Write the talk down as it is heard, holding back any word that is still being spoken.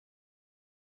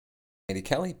Andy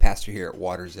Kelly, pastor here at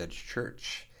Water's Edge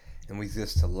Church, and we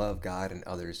exist to love God and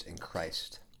others in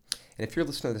Christ. And if you're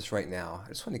listening to this right now, I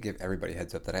just want to give everybody a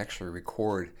heads up that I actually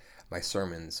record my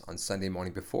sermons on Sunday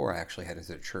morning before I actually head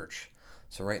into the church.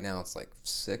 So right now it's like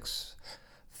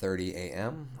 6:30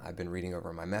 a.m. I've been reading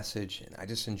over my message, and I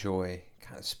just enjoy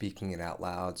kind of speaking it out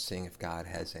loud, seeing if God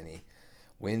has any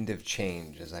wind of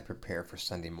change as I prepare for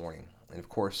Sunday morning. And of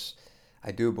course,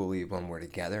 I do believe when we're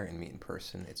together and meet in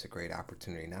person, it's a great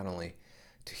opportunity not only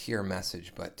to hear a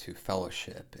message, but to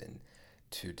fellowship and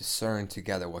to discern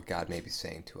together what God may be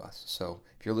saying to us. So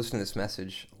if you're listening to this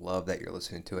message, love that you're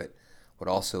listening to it. Would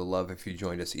also love if you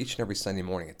joined us each and every Sunday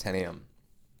morning at 10 a.m.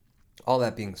 All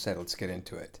that being said, let's get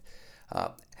into it.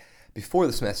 Before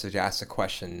this message, I asked a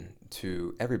question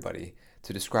to everybody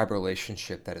to describe a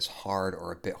relationship that is hard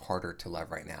or a bit harder to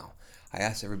love right now. I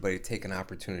asked everybody to take an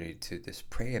opportunity to just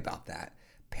pray about that,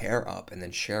 pair up, and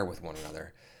then share with one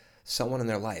another someone in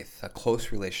their life, a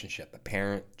close relationship, a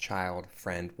parent, child,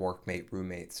 friend, workmate,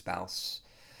 roommate, spouse,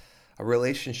 a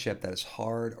relationship that is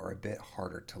hard or a bit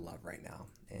harder to love right now.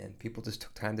 And people just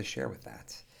took time to share with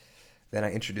that. Then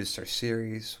I introduced our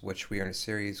series, which we are in a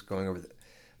series going over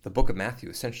the book of Matthew,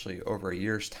 essentially over a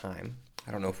year's time.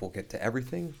 I don't know if we'll get to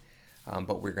everything,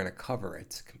 but we're going to cover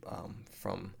it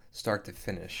from start to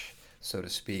finish, so to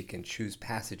speak, and choose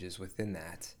passages within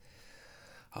that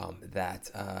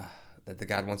that the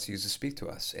God wants to use to speak to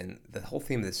us. And the whole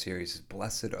theme of this series is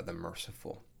Blessed are the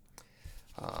Merciful.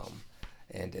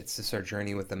 And it's just our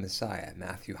journey with the Messiah.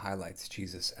 Matthew highlights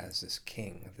Jesus as this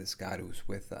King, this God who's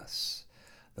with us,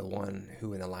 the one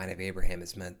who in the line of Abraham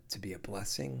is meant to be a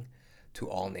blessing to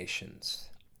all nations.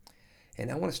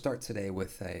 And I want to start today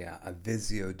with a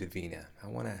Visio Divina. I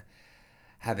want to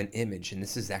have an image, and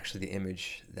this is actually the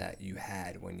image that you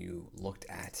had when you looked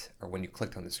at, or when you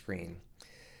clicked on the screen.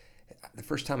 The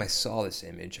first time I saw this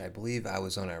image, I believe I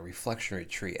was on a reflection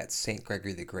retreat at St.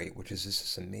 Gregory the Great, which is just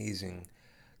this amazing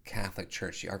Catholic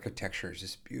church. The architecture is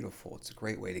just beautiful. It's a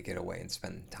great way to get away and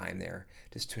spend time there,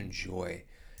 just to enjoy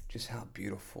just how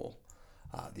beautiful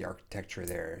the architecture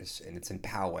there is. And it's in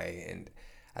Poway. And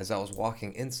as I was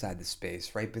walking inside the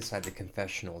space, right beside the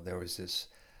confessional, there was this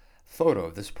photo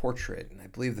of this portrait, and I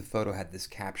believe the photo had this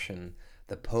caption,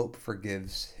 "The Pope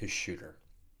forgives his shooter."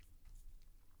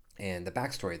 And the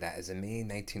backstory of that is in May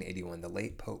 1981, the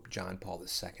late Pope John Paul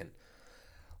II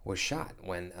was shot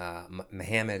when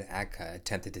Muhammad Agca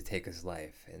attempted to take his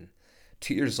life. And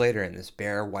 2 years later, in this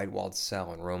bare, white-walled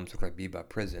cell in Rome's Rabiba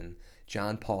prison,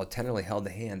 John Paul tenderly held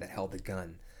the hand that held the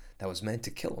gun that was meant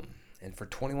to kill him. And for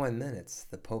 21 minutes,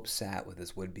 the Pope sat with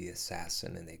his would-be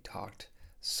assassin, and they talked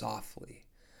softly.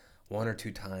 One or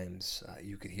two times,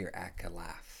 you could hear Agca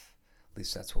laugh. At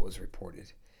least that's what was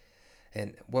reported.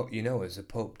 And what you know is the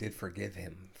Pope did forgive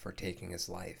him for taking his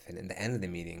life. And in the end of the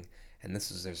meeting, and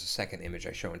there's a second image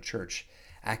I show in church,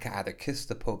 Agca either kissed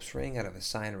the Pope's ring out of a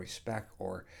sign of respect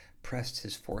or pressed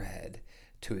his forehead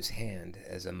to his hand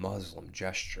as a Muslim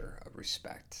gesture of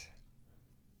respect.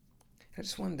 I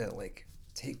just wanted to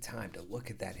take time to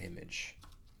look at that image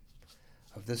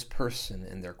of this person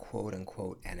and their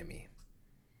quote-unquote enemy.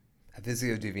 A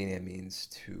Visio Divina means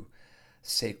to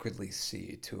sacredly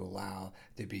see, to allow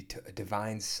to be a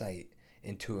divine sight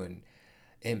into an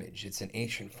image. It's an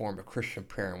ancient form of Christian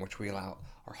prayer in which we allow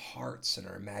our hearts and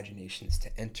our imaginations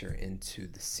to enter into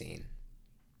the scene.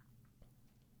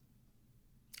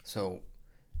 So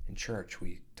in church,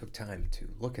 we took time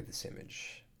to look at this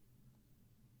image.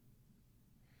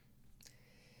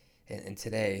 And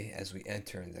today, as we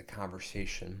enter into the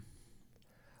conversation,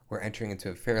 we're entering into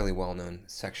a fairly well-known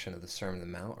section of the Sermon on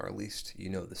the Mount, or at least you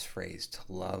know this phrase, to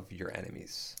love your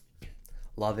enemies.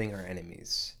 Loving our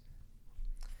enemies.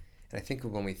 And I think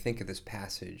when we think of this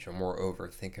passage, or moreover,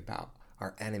 think about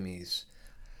our enemies,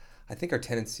 I think our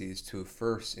tendency is to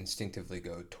first instinctively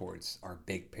go towards our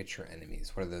big picture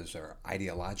enemies, whether those are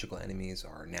ideological enemies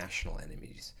or national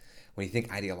enemies. When you think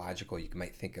ideological, you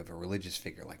might think of a religious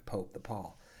figure like Pope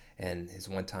Paul and his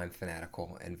one-time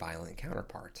fanatical and violent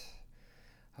counterpart.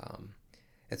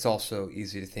 It's also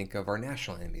easy to think of our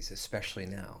national enemies, especially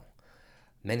now.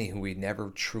 Many who we never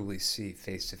truly see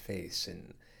face to face,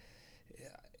 and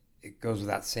it goes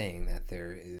without saying that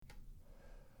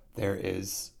there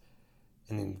is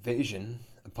an invasion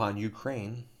upon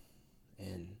Ukraine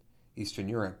and Eastern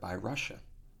Europe by Russia.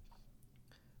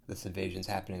 This invasion is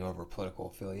happening over political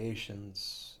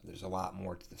affiliations. There's a lot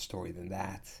more to the story than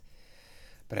that.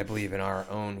 But I believe in our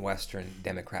own Western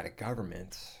democratic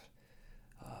government,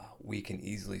 we can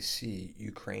easily see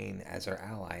Ukraine as our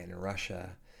ally, and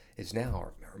Russia is now,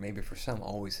 or maybe for some,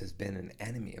 always has been an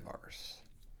enemy of ours.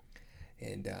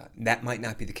 And that might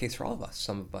not be the case for all of us.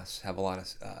 Some of us have a lot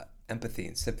of empathy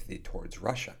and sympathy towards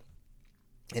Russia.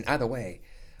 And either way,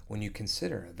 when you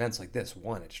consider events like this,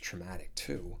 one, it's traumatic.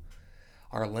 Two,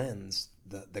 our lens,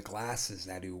 the glasses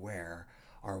that we wear,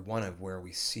 are one of where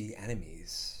we see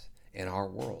enemies in our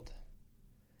world.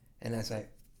 And as I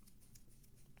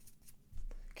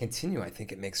continue, I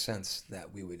think it makes sense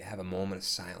that we would have a moment of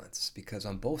silence, because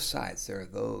on both sides there are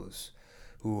those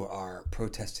who are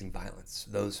protesting violence,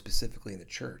 those specifically in the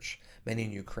church, many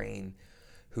in Ukraine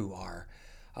who are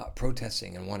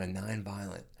protesting and want a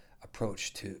nonviolent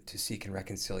approach to seeking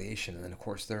reconciliation. And then, of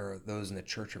course, there are those in the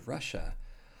Church of Russia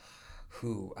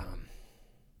who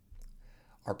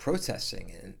are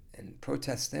protesting, and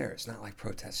protests there, it's not like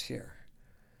protests here.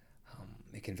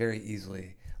 It can very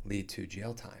easily lead to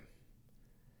jail time.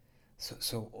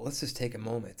 So let's just take a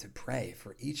moment to pray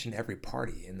for each and every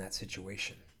party in that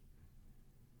situation.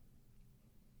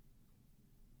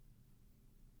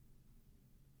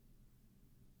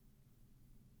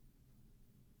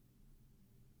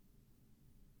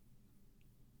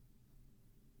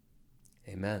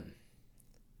 Amen.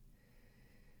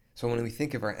 So when we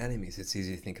think of our enemies, it's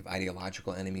easy to think of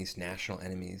ideological enemies, national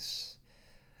enemies.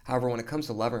 However, when it comes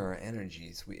to loving our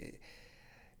energies,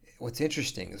 what's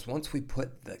interesting is once we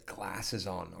put the glasses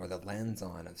on, or the lens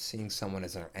on, of seeing someone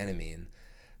as our enemy and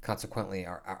consequently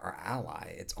our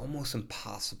ally, it's almost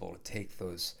impossible to take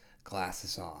those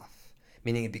glasses off.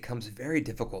 Meaning it becomes very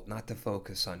difficult not to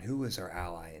focus on who is our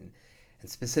ally and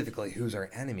specifically who's our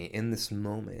enemy in this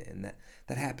moment. And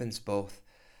that happens both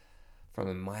from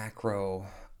a macro,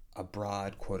 a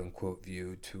broad quote-unquote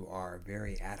view, to our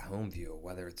very at-home view,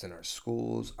 whether it's in our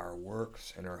schools, our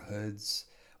works, in our hoods,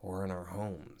 or in our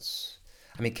homes.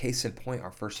 I mean, case in point,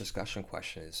 our first discussion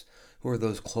question is, who are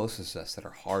those closest to us that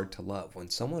are hard to love? When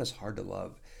someone is hard to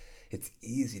love, it's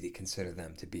easy to consider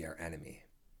them to be our enemy.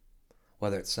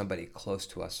 Whether it's somebody close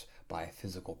to us by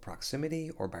physical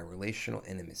proximity or by relational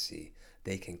intimacy,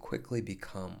 they can quickly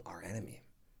become our enemy.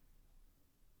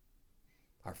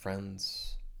 Our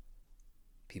friends,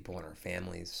 people in our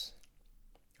families,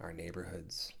 our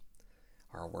neighborhoods,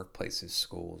 our workplaces,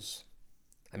 schools.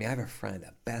 I mean, I have a friend,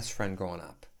 a best friend growing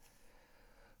up,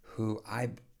 who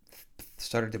I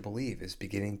started to believe is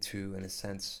beginning to, in a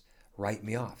sense, write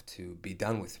me off, to be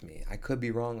done with me. I could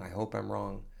be wrong. I hope I'm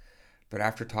wrong. But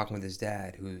after talking with his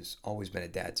dad, who's always been a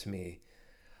dad to me,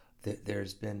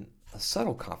 there's been a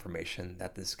subtle confirmation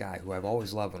that this guy, who I've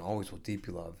always loved and always will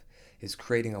deeply love, is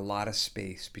creating a lot of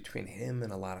space between him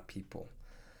and a lot of people,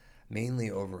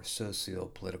 mainly over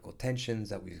socio-political tensions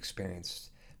that we've experienced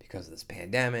because of this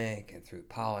pandemic and through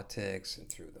politics and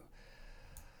through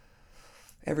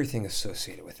everything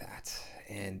associated with that.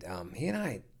 And he and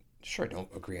I sure don't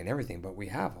agree on everything, but we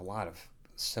have a lot of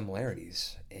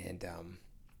similarities. And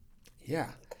yeah,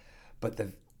 but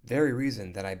the very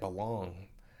reason that I belong,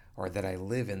 or that I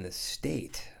live in the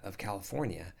state of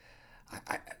California,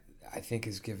 I think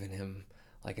has given him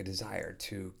like a desire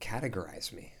to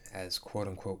categorize me as quote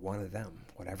unquote one of them,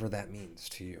 whatever that means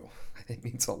to you. It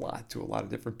means a lot to a lot of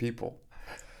different people.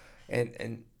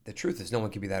 And the truth is, no one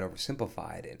can be that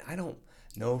oversimplified. And I don't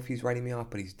know if he's writing me off,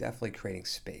 but he's definitely creating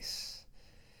space.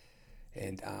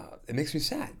 And it makes me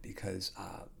sad because,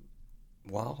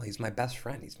 well, he's my best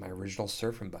friend. He's my original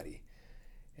surfing buddy.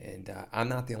 And I'm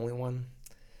not the only one.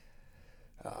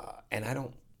 And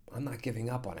I'm not giving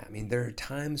up on it. I mean, there are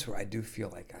times where I do feel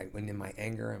like when in my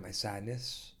anger and my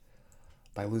sadness,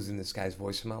 by losing this guy's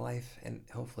voice in my life, and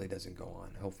hopefully it doesn't go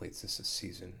on. Hopefully it's just a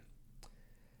season,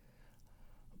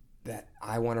 that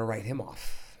I want to write him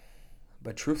off.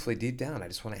 But truthfully, deep down, I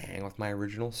just want to hang with my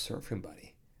original surfing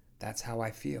buddy. That's how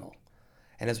I feel.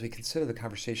 And as we consider the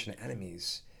conversation of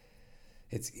enemies,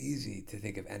 it's easy to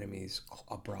think of enemies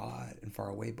abroad and far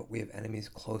away, but we have enemies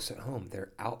close at home.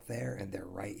 They're out there and they're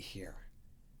right here.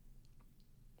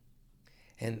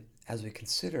 And as we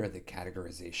consider the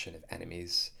categorization of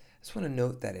enemies, I just want to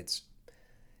note that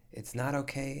it's not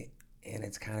okay, and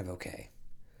it's kind of okay.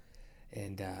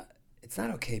 And it's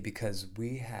not okay because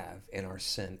we have in our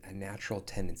sin a natural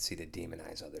tendency to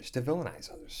demonize others, to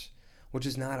villainize others, which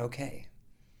is not okay.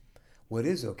 What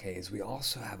is okay is we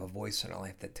also have a voice in our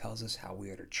life that tells us how we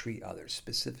are to treat others,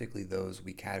 specifically those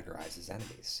we categorize as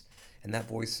enemies. And that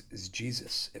voice is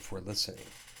Jesus, if we're listening.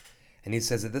 And he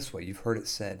says it this way. You've heard it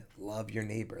said, love your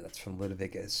neighbor. That's from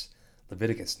Leviticus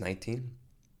 19.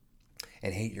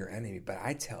 And hate your enemy. But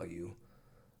I tell you,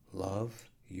 love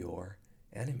your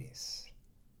enemies.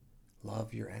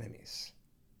 Love your enemies.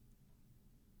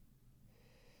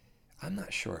 I'm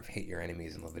not sure if hate your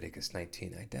enemies in Leviticus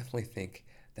 19. I definitely think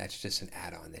that's just an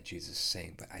add-on that Jesus is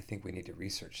saying, but I think we need to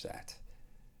research that.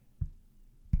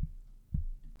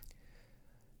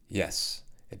 Yes,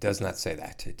 it does not say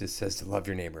that. It just says to love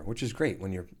your neighbor, which is great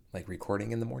when you're like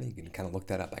recording in the morning. You can kind of look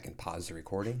that up. I can pause the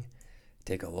recording,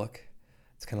 take a look.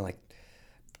 It's kind of like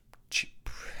che-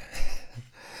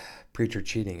 preacher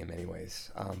cheating in many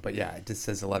ways. But yeah, it just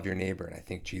says to love your neighbor, and I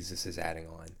think Jesus is adding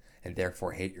on, and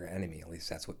therefore hate your enemy. At least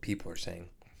that's what people are saying.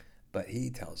 But he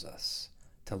tells us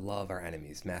to love our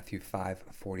enemies. Matthew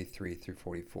 5:43 through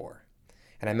 44.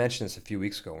 And I mentioned this a few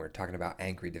weeks ago when we were talking about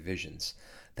angry divisions,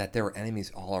 that there were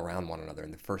enemies all around one another in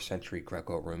the first century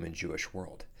Greco-Roman Jewish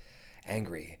world.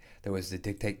 Angry, there was the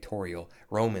dictatorial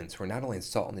Romans who were not only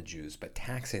insulting the Jews, but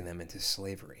taxing them into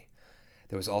slavery.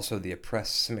 There was also the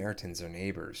oppressed Samaritans, their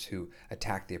neighbors, who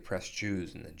attacked the oppressed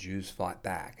Jews, and the Jews fought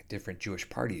back. Different Jewish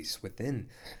parties within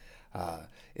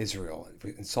Israel,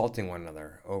 insulting one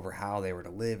another over how they were to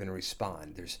live and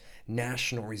respond. There's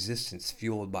national resistance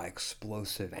fueled by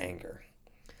explosive anger.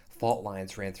 Fault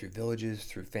lines ran through villages,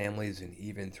 through families, and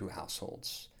even through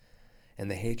households. And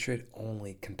the hatred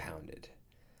only compounded.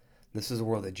 This is a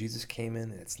world that Jesus came in,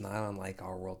 and it's not unlike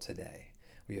our world today.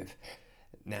 We have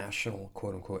national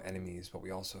quote-unquote enemies, but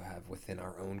we also have within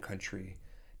our own country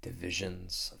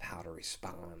divisions of how to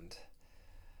respond.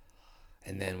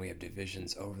 And then we have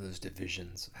divisions over those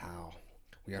divisions of how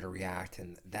we are to react,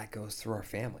 and that goes through our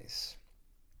families.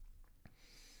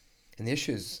 And the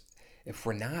issue is, if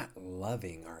we're not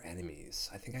loving our enemies,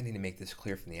 I think I need to make this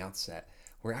clear from the outset,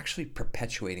 we're actually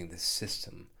perpetuating this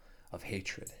system of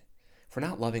hatred. If we're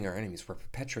not loving our enemies, we're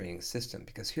perpetuating a system,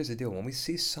 because here's the deal. When we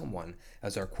see someone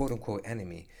as our quote-unquote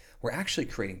enemy, we're actually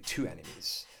creating two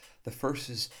enemies. The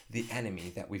first is the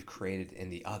enemy that we've created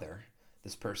in the other.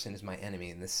 This person is my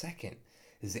enemy. And the second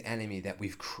is the enemy that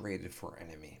we've created for our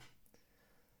enemy.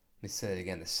 Let me say it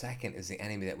again. The second is the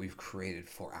enemy that we've created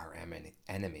for our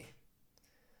enemy.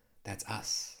 That's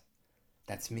us.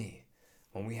 That's me.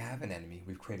 When we have an enemy,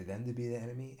 we've created them to be the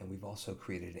enemy, and we've also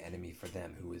created an enemy for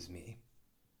them, who is me.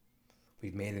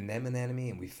 We've made them an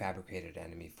enemy, and we've fabricated an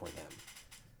enemy for them.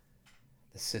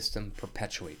 The system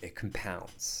perpetuates, it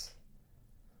compounds.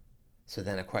 So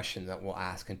then a question that we'll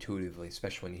ask intuitively,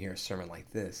 especially when you hear a sermon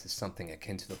like this, is something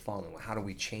akin to the following. How do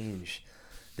we change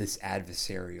this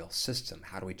adversarial system?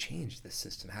 How do we change this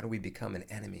system? How do we become an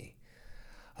enemy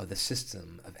of the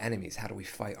system of enemies? How do we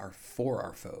fight for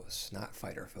our foes? Not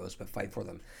fight our foes, but fight for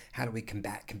them. How do we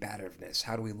combat combativeness?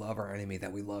 How do we love our enemy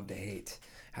that we love to hate?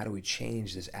 How do we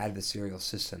change this adversarial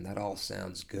system? That all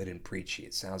sounds good and preachy.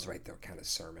 It sounds right there, kind of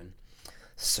sermon.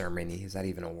 Sermony, is that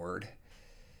even a word?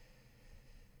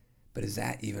 But is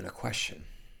that even a question?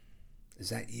 Is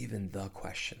that even the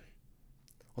question?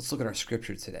 Let's look at our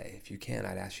scripture today. If you can,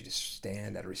 I'd ask you to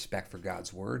stand out of respect for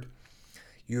God's word.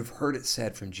 You have heard it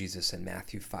said from Jesus in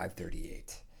Matthew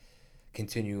 5:38.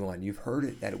 Continuing on, you've heard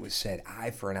it that it was said,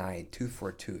 eye for an eye and tooth for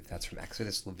a tooth. That's from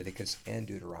Exodus, Leviticus, and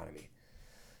Deuteronomy.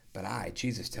 But I,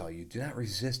 Jesus, tell you, do not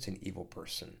resist an evil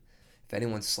person. If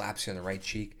anyone slaps you on the right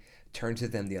cheek, turn to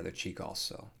them the other cheek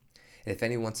also. And if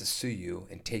anyone wants to sue you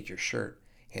and take your shirt,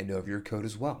 hand over your coat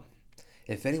as well.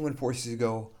 If anyone forces you to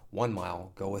go 1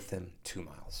 mile, go with them 2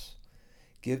 miles.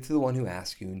 Give to the one who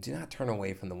asks you, and do not turn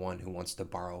away from the one who wants to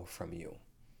borrow from you.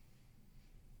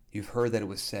 You've heard that it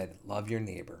was said, love your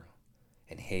neighbor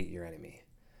and hate your enemy.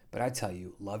 But I tell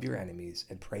you, love your enemies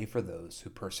and pray for those who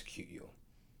persecute you,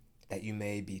 that you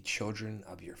may be children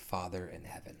of your Father in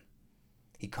heaven.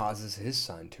 He causes his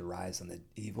sun to rise on the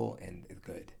evil and the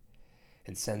good,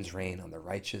 and sends rain on the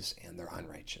righteous and the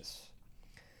unrighteous.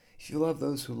 If you love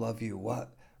those who love you,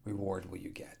 what reward will you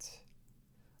get?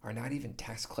 Are not even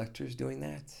tax collectors doing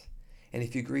that? And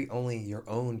if you greet only your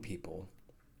own people,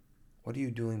 what are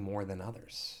you doing more than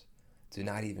others? Do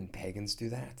not even pagans do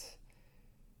that?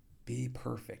 Be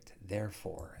perfect,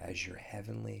 therefore, as your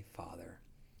heavenly Father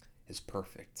is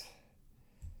perfect.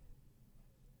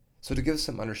 So to give us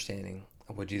some understanding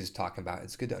of what Jesus is talking about,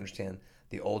 it's good to understand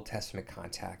the Old Testament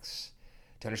context,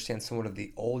 to understand somewhat of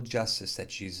the old justice that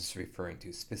Jesus is referring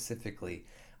to, specifically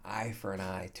eye for an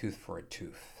eye, tooth for a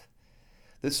tooth.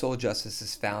 This old justice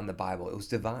is found in the Bible.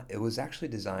 It was actually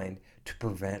designed to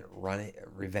prevent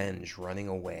revenge running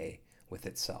away with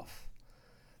itself.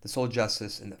 This old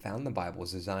justice found in the Bible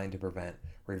was designed to prevent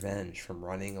revenge from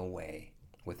running away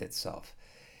with itself.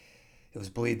 It was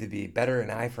believed to be better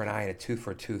an eye for an eye and a tooth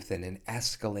for a tooth than an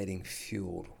escalating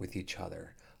feud with each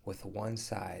other, with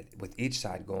each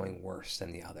side going worse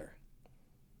than the other.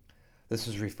 This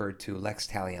is referred to lex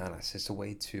talionis. It's a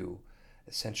way to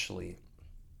essentially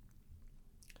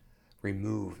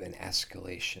remove an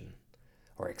escalation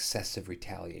or excessive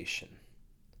retaliation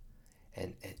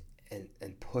and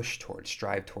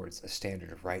strive towards a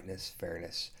standard of rightness,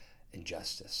 fairness, and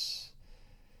justice.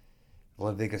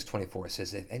 Leviticus 24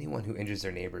 says, if anyone who injures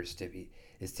their neighbor is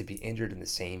is to be injured in the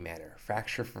same manner,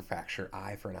 fracture for fracture,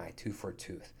 eye for an eye, tooth for a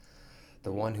tooth.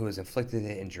 The one who has inflicted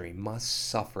the injury must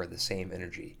suffer the same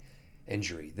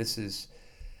injury. This is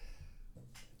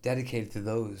dedicated to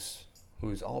those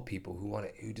who's all people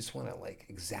who just want to like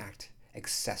exact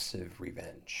excessive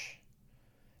revenge.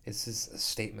 This is a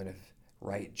statement of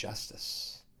right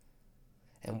justice.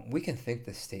 And we can think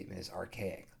this statement is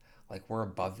archaic, like we're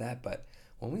above that, but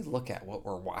when we look at what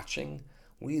we're watching,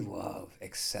 we love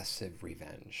excessive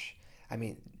revenge. I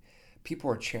mean,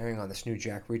 people are cheering on this new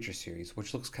Jack Reacher series,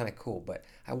 which looks kind of cool, but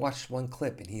I watched one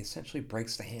clip and he essentially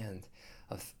breaks the hand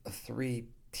of three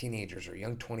teenagers or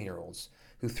young 20-year-olds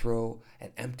who throw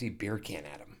an empty beer can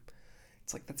at him.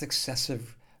 It's like that's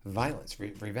excessive violence,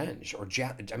 revenge.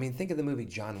 I mean, think of the movie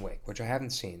John Wick, which I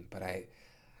haven't seen, but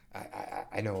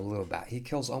I know a little about. He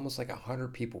kills almost like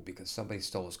 100 people because somebody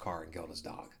stole his car and killed his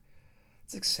dog.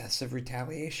 It's excessive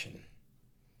retaliation.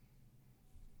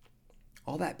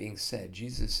 All that being said,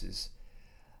 Jesus is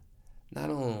not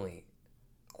only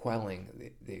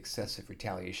quelling the excessive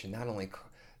retaliation, not only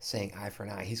saying eye for an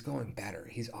eye, he's going better.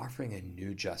 He's offering a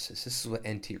new justice. This is what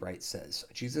N.T. Wright says.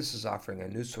 Jesus is offering a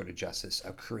new sort of justice,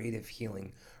 a creative,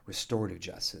 healing, restorative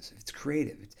justice. It's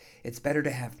creative. It's better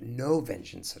to have no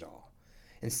vengeance at all.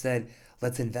 Instead,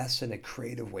 let's invest in a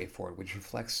creative way forward, which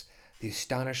reflects the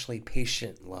astonishingly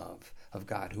patient love of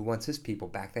God, who wants his people,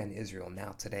 back then Israel,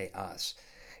 now today us,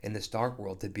 in this dark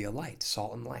world to be a light,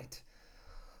 salt and light,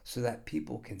 so that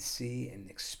people can see and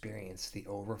experience the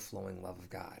overflowing love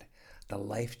of God, the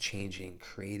life-changing,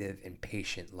 creative, and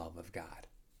patient love of God.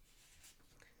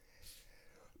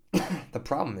 The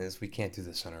problem is we can't do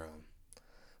this on our own.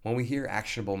 When we hear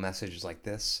actionable messages like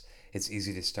this, it's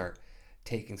easy to start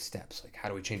taking steps. Like, how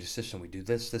do we change the system? We do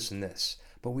this, this, and this.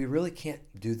 But we really can't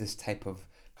do this type of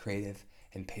creative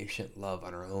and patient love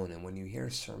on our own. And when you hear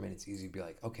a sermon, it's easy to be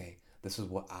like, okay, this is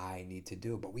what I need to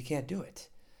do. But we can't do it.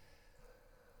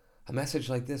 A message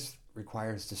like this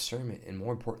requires discernment and,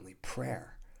 more importantly,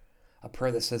 prayer. A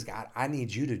prayer that says, God, I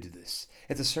need you to do this.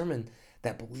 It's a sermon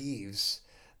that believes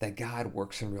that God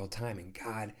works in real time and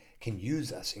God can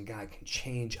use us and God can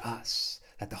change us,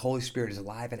 that the Holy Spirit is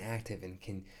alive and active and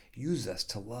can use us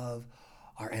to love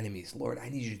our enemies. Lord, I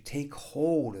need you to take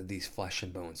hold of these flesh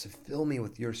and bones, to fill me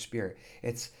with your Spirit.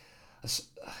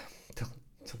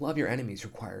 To love your enemies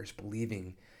requires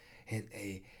believing in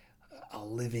a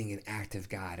living and active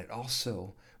God. It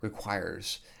also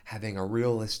requires having a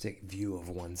realistic view of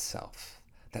oneself.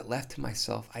 That left to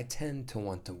myself, I tend to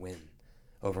want to win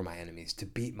over my enemies, to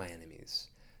beat my enemies,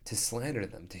 to slander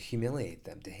them, to humiliate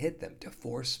them, to hit them, to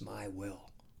force my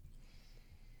will.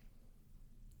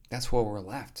 That's where we're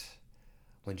left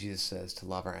when Jesus says to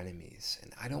love our enemies.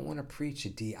 And I don't want to preach a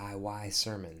DIY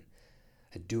sermon,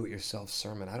 a do-it-yourself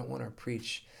sermon. I don't want to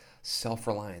preach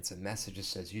self-reliance, a message that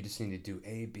says you just need to do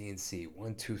A, B, and C,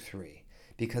 1, 2, 3.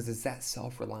 Because it's that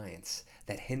self-reliance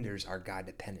that hinders our God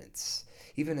dependence.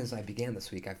 Even as I began this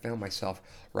week, I found myself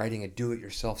writing a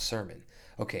do-it-yourself sermon.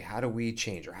 Okay, how do we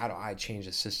change, or how do I change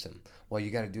the system? Well, you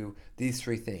got to do these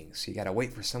 3 things. You got to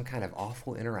wait for some kind of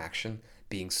awful interaction,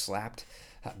 being slapped,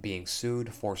 being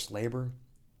sued, forced labor.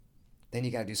 Then you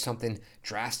got to do something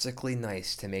drastically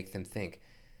nice to make them think,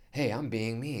 hey, I'm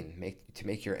being mean, to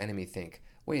make your enemy think,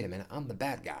 wait a minute, I'm the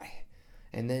bad guy.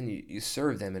 And then you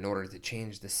serve them in order to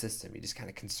change the system. You just kind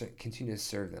of continue to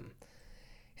serve them.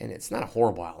 And it's not a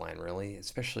horrible outline, really,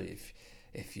 especially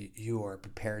if you are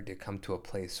prepared to come to a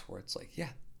place where it's like, yeah,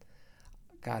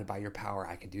 God, by your power,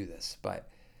 I can do this. But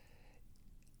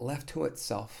left to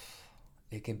itself,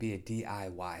 it can be a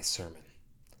DIY sermon.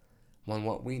 When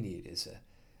what we need is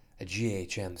a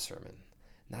GHM sermon.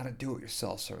 Not a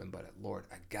do-it-yourself sermon, but a Lord,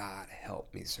 a God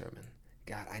help me sermon.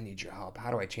 God, I need your help.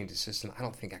 How do I change the system? I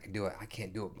don't think I can do it. I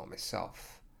can't do it by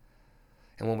myself.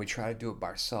 And when we try to do it by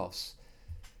ourselves,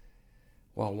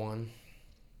 well, one,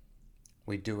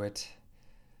 we do it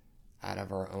out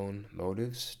of our own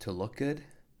motives to look good,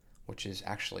 which is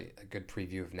actually a good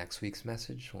preview of next week's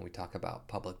message when we talk about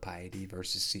public piety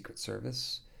versus secret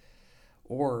service.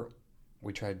 Or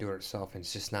we try to do it ourselves and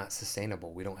it's just not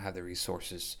sustainable. We don't have the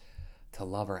resources to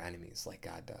love our enemies like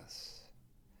God does.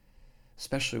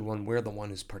 Especially when we're the one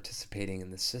who's participating in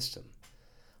the system.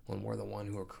 When we're the one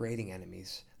who are creating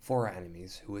enemies for our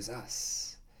enemies, who is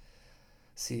us.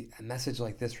 See, a message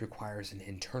like this requires an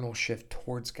internal shift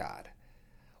towards God,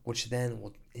 which then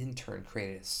will in turn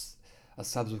create a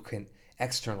subsequent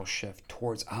external shift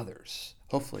towards others,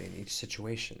 hopefully in each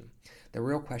situation. The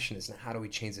real question isn't how do we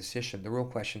change the system. The real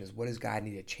question is what does God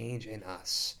need to change in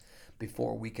us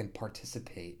before we can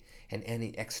participate in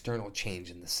any external change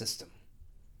in the system?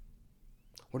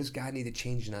 What does God need to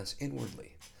change in us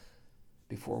inwardly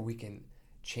before we can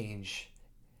change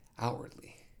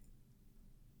outwardly.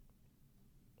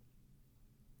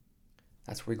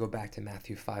 That's where we go back to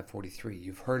Matthew 5:43.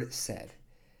 You've heard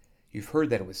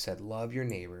that it was said, love your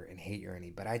neighbor and hate your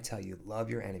enemy. But I tell you, love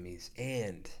your enemies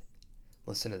and,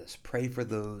 listen to this, pray for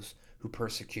those who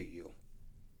persecute you,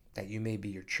 that you may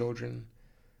be children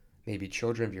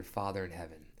of your Father in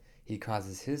heaven. He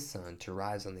causes his sun to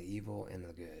rise on the evil and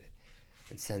the good,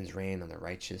 and sends rain on the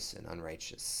righteous and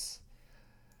unrighteous.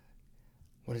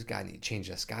 What does God need to change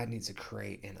us? God needs to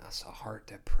create in us a heart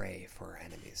to pray for our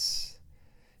enemies.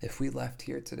 If we left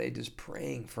here today just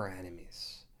praying for our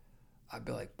enemies, I'd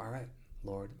be like, all right,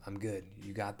 Lord, I'm good.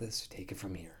 You got this. Take it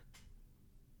from here.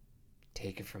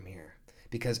 Take it from here.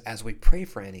 Because as we pray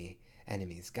for any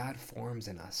enemies, God forms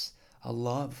in us a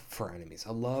love for enemies,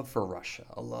 a love for Russia,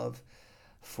 a love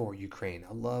for Ukraine,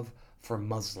 a love for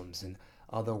Muslims and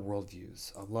other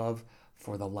worldviews, a love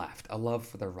for the left, a love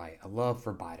for the right, a love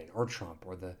for Biden or Trump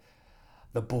or the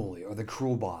bully or the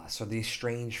cruel boss or the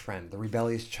estranged friend, the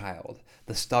rebellious child,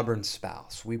 the stubborn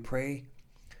spouse. We pray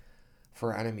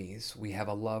for our enemies. We have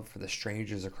a love for the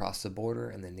strangers across the border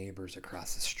and the neighbors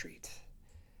across the street.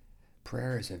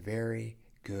 Prayer is a very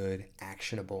good,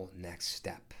 actionable next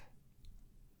step.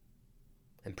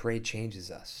 And prayer changes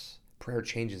us. Prayer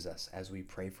changes us as we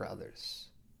pray for others.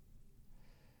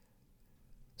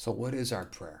 So what is our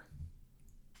prayer?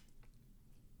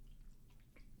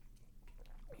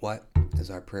 What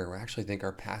is our prayer? I actually think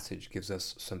our passage gives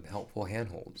us some helpful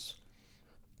handholds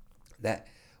that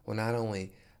will not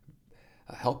only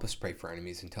help us pray for our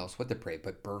enemies and tell us what to pray,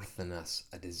 but birth in us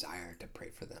a desire to pray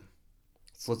for them.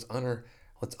 So let's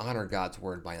honor God's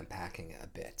word by unpacking it a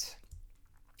bit.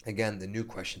 Again, the new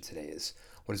question today is,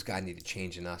 what does God need to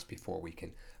change in us before we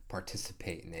can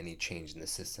participate in any change in the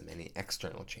system, any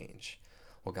external change?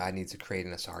 Well, God needs to create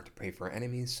in us a heart to pray for our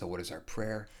enemies. So what is our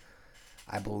prayer?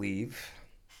 I believe,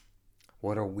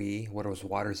 what is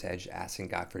Water's Edge asking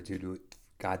God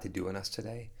to do in us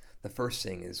today? The first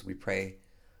thing is we pray,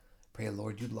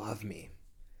 Lord, you love me.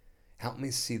 Help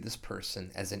me see this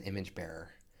person as an image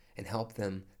bearer and help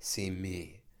them see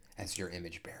me as your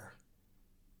image bearer.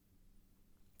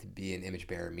 To be an image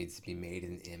bearer means to be made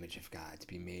in the image of God, to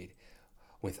be made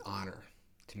with honor,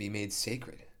 to be made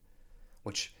sacred,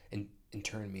 which in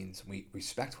turn means we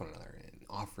respect one another and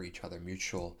offer each other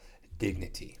mutual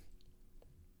dignity.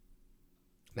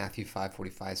 Matthew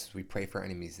 5:45 says we pray for our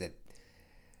enemies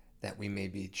that we may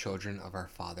be children of our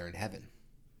Father in heaven.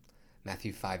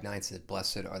 Matthew 5:9 says,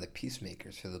 blessed are the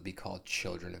peacemakers, for they'll be called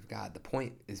children of God. The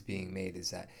point is being made is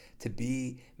that to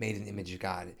be made in the image of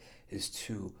God is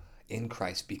to, in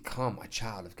Christ, become a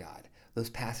child of God. Those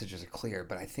passages are clear,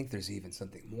 but I think there's even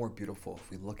something more beautiful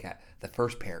if we look at the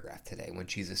first paragraph today when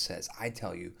Jesus says, I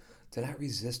tell you, do not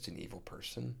resist an evil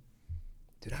person.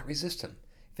 Do not resist him.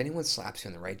 If anyone slaps you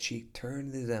on the right cheek,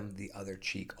 turn to them the other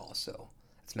cheek also.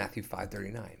 That's Matthew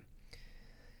 5:39.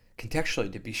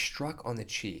 Contextually, to be struck on the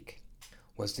cheek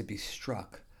was to be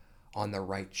struck on the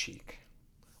right cheek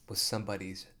with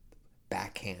somebody's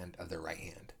backhand of their right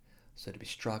hand. So to be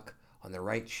struck on the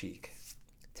right cheek,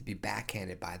 to be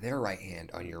backhanded by their right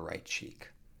hand on your right cheek.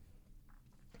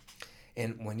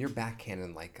 And when you're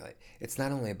backhanded it's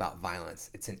not only about violence,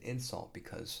 it's an insult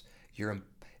because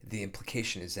the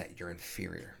implication is that you're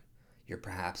inferior. You're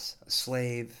perhaps a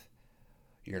slave,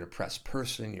 you're an oppressed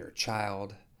person, you're a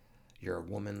child, you're a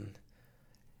woman.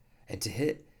 And to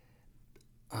hit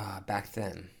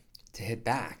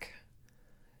back,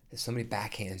 if somebody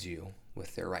backhands you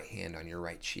with their right hand on your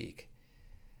right cheek,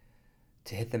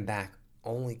 to hit them back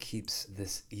only keeps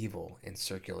this evil in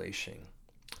circulation.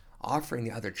 Offering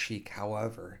the other cheek,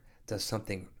 however, does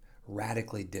something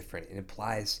radically different. It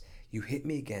implies you hit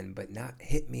me again, but not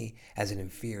hit me as an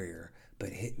inferior, but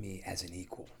hit me as an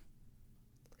equal.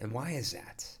 And why is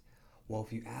that? Well,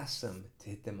 if you ask them to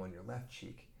hit them on your left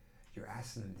cheek, you're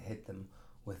asking them to hit them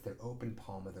with their open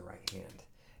palm of the right hand.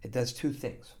 It does two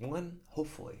things. One,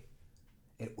 hopefully,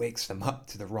 it wakes them up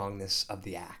to the wrongness of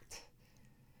the act.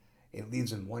 It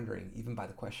leaves them wondering, even by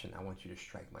the question, I want you to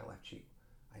strike my left cheek.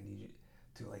 I need you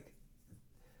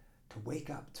to wake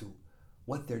up to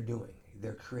what they're doing.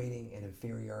 They're creating an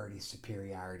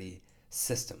inferiority-superiority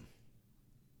system.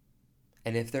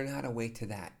 And if they're not awake to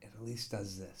that, it at least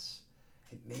does this.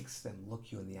 It makes them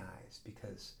look you in the eyes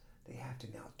because they have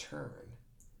to now turn,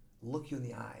 look you in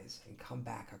the eyes, and come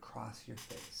back across your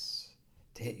face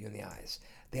to hit you in the eyes.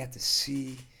 They have to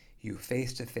see you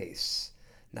face to face,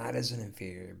 not as an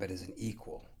inferior, but as an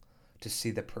equal, to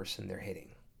see the person they're hitting.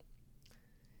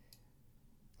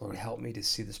 Lord, help me to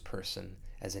see this person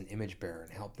as an image bearer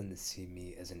and help them to see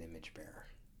me as an image bearer.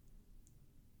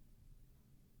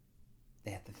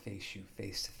 They have to face you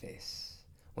face to face.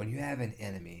 When you have an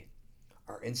enemy,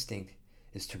 our instinct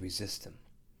is to resist them,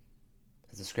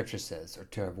 as the scripture says, or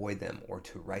to avoid them or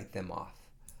to write them off,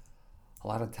 a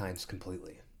lot of times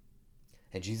completely.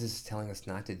 And Jesus is telling us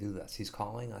not to do this. He's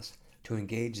calling us to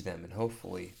engage them and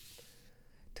hopefully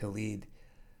to lead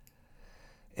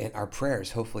in our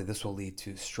prayers. Hopefully this will lead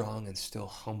to strong and still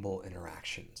humble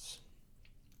interactions.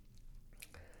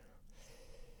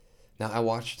 Now, I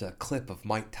watched a clip of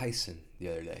Mike Tyson the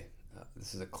other day.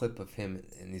 This is a clip of him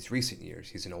in these recent years.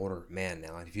 He's an older man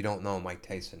now. And if you don't know Mike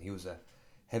Tyson, he was a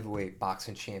heavyweight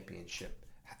boxing champion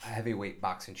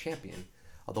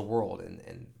of the world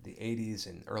in the 80s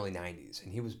and early 90s.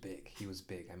 And he was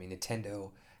big. I mean, Nintendo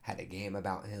had a game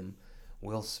about him.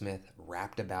 Will Smith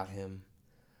rapped about him.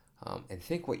 And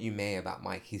think what you may about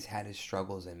Mike. He's had his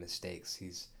struggles and mistakes.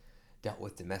 He's dealt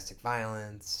with domestic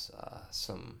violence,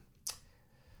 some,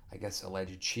 I guess,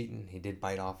 alleged cheating. He did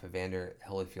bite off Evander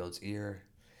Holyfield's ear.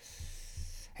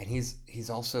 And he's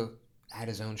also had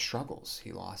his own struggles.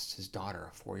 He lost his daughter,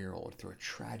 a 4-year-old, through a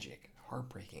tragic,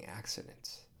 heartbreaking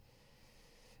accident.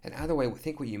 And either way,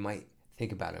 think what you might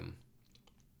think about him.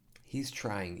 He's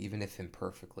trying, even if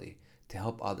imperfectly, to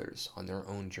help others on their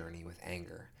own journey with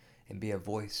anger and be a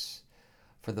voice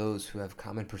for those who have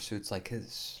common pursuits like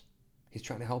his. He's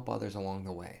trying to help others along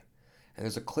the way. And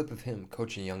there's a clip of him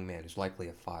coaching a young man who's likely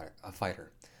a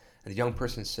fighter. And the young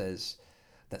person says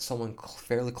that someone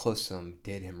fairly close to him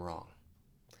did him wrong.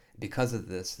 Because of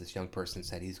this young person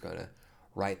said he's going to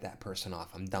write that person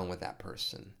off. I'm done with that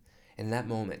person. And in that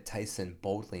moment, Tyson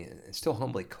boldly and still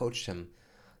humbly coached him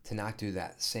to not do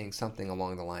that, saying something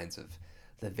along the lines of,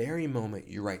 the very moment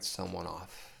you write someone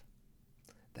off,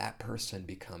 that person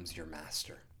becomes your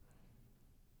master.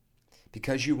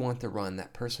 Because you want to run,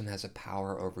 that person has a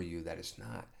power over you that is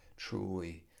not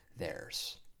truly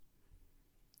theirs.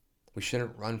 We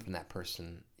shouldn't run from that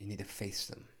person. You need to face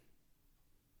them.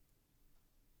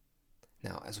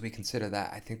 Now, as we consider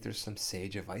that, I think there's some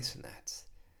sage advice in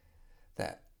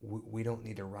that we don't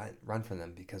need to run from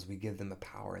them because we give them a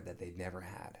power that they've never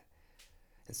had.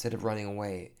 Instead of running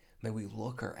away, may we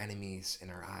look our enemies in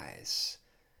our eyes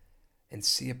and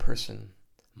see a person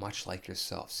much like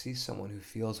yourself. See someone who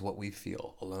feels what we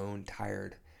feel, alone,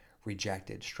 tired,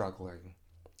 rejected, struggling,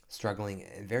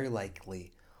 and very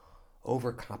likely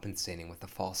overcompensating with a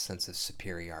false sense of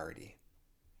superiority.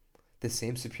 The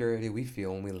same superiority we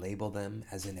feel when we label them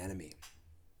as an enemy.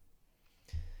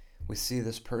 We see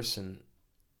this person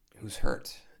who's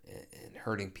hurt and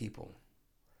hurting people.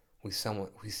 We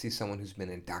see someone who's been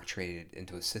indoctrinated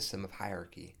into a system of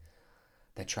hierarchy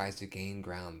that tries to gain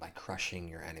ground by crushing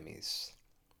your enemies.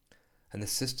 And the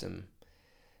system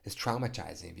is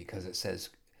traumatizing because it says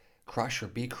crush or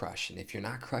be crushed. And if you're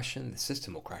not crushing, the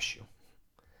system will crush you.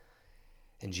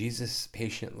 And Jesus'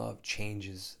 patient love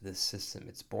changes this system.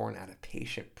 It's born out of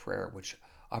patient prayer, which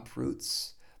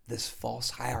uproots this false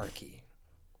hierarchy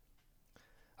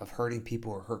of hurting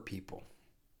people or hurt people.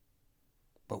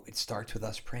 But it starts with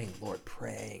us praying, Lord,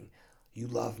 praying, you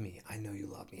love me. I know you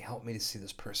love me. Help me to see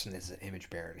this person as an image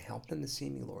bearer and help them to see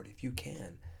me, Lord, if you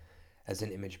can, as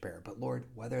an image bearer. But Lord,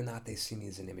 whether or not they see me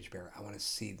as an image bearer, I want to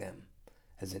see them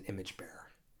as an image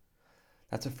bearer.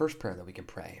 That's the first prayer that we can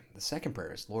pray. The second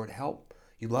prayer is, Lord, help.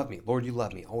 You love me. Lord, you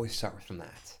love me. Always start from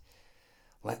that.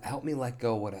 Help me let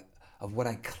go of what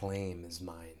I claim is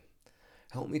mine.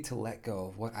 Help me to let go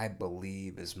of what I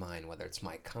believe is mine, whether it's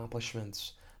my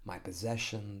accomplishments, my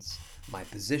possessions, my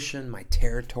position, my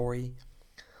territory.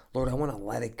 Lord, I want to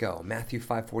let it go. Matthew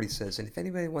 5:40 says, and if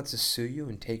anybody wants to sue you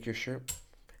and take your shirt,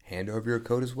 hand over your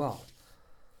coat as well.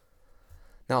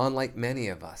 Now, unlike many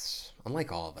of us,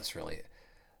 unlike all of us really,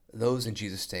 those in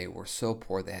Jesus' day were so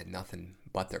poor they had nothing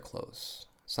but their clothes.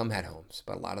 Some had homes,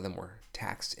 but a lot of them were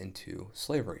taxed into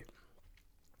slavery.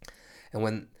 And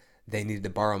when they needed to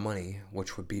borrow money,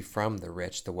 which would be from the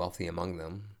rich, the wealthy among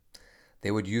them,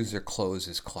 they would use their clothes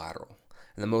as collateral.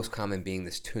 And the most common being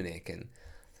this tunic, and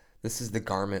this is the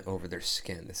garment over their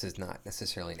skin. This is not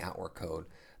necessarily an outward coat.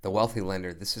 The wealthy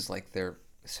lender, this is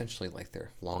essentially like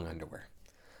their long underwear.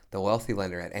 The wealthy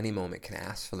lender at any moment can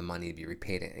ask for the money to be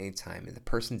repaid at any time. And the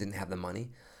person didn't have the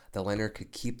money, the lender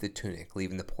could keep the tunic,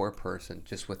 leaving the poor person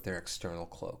just with their external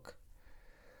cloak.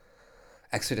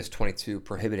 Exodus 22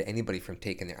 prohibited anybody from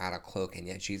taking their outer cloak, and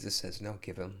yet Jesus says, no,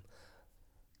 give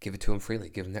it to them freely.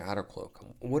 Give them their outer cloak.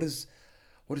 What does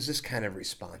this kind of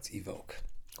response evoke?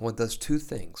 Well, it does two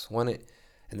things. One,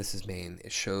 and this is main,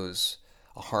 it shows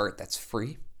a heart that's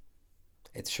free.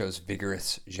 It shows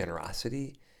vigorous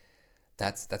generosity.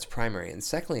 That's primary. And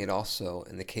secondly, it also,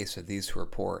 in the case of these who are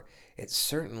poor, it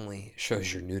certainly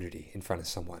shows your nudity in front of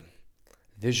someone.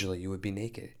 Visually, you would be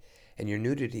naked, and your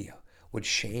nudity would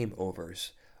shame over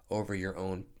over your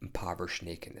own impoverished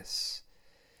nakedness.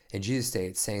 In Jesus' day,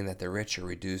 it's saying that the rich are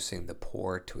reducing the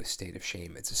poor to a state of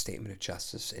shame. It's a statement of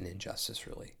justice and injustice,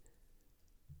 really.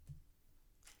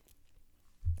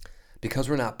 Because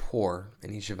we're not poor,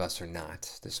 and each of us are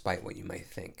not, despite what you might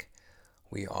think,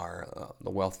 we are the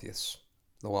wealthiest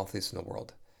in the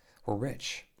world. We're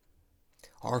rich.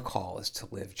 Our call is to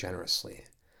live generously.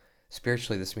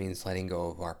 Spiritually, this means letting go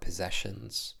of our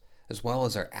possessions, as well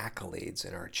as our accolades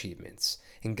and our achievements.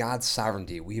 In God's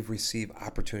sovereignty, we've received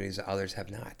opportunities that others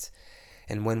have not.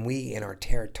 And when we, in our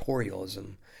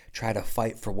territorialism, try to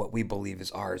fight for what we believe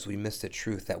is ours, we miss the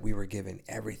truth that we were given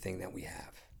everything that we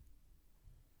have.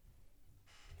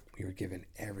 We were given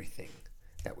everything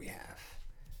that we have.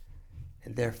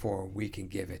 And therefore, we can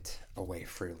give it away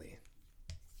freely.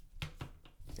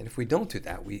 And if we don't do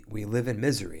that, we live in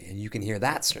misery. And you can hear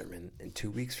that sermon in 2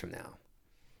 weeks from now.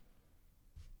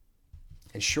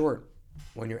 In short,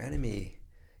 when your enemy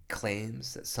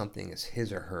claims that something is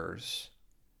his or hers,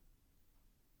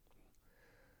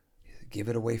 give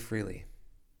it away freely.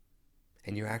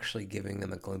 And you're actually giving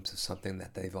them a glimpse of something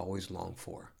that they've always longed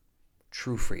for.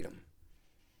 True freedom.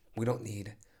 We don't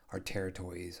need our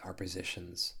territories, our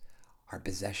possessions,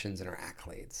 and our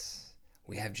accolades.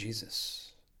 We have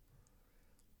Jesus.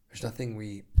 There's nothing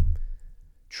we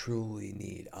truly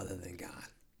need other than God.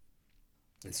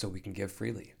 And so we can give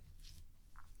freely.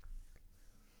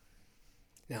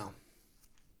 Now,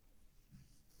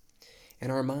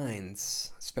 in our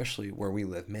minds, especially where we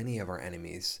live, many of our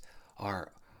enemies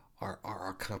are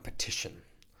our competition.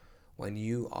 When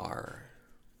you are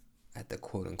at the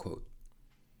quote-unquote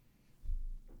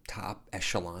top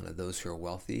echelon of those who are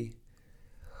wealthy,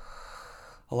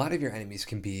 a lot of your enemies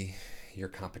can be your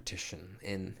competition.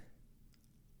 And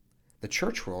the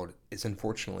church world is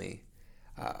unfortunately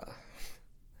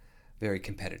very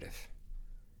competitive.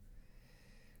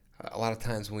 A lot of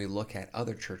times when we look at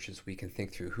other churches, we can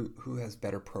think through who has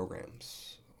better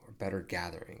programs or better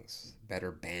gatherings,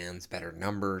 better bands, better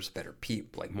numbers, better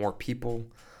people, like more people,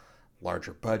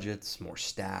 larger budgets, more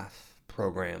staff,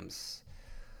 programs.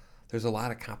 There's a lot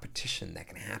of competition that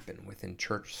can happen within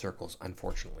church circles,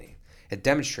 unfortunately. It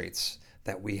demonstrates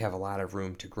that we have a lot of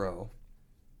room to grow,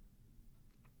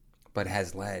 but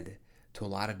has led to a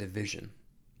lot of division,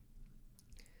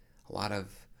 a lot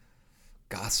of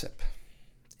gossip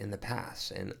in the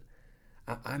past. And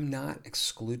I'm not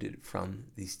excluded from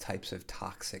these types of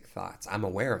toxic thoughts. I'm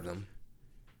aware of them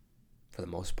for the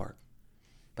most part,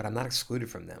 but I'm not excluded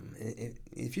from them.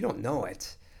 If you don't know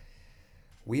it,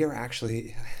 we are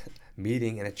actually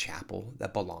meeting in a chapel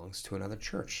that belongs to another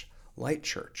church, Light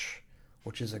Church,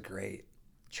 which is a great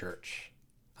church.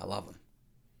 I love them.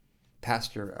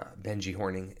 Pastor Benji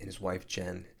Horning and his wife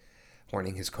Jen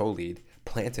Horning, his co-lead,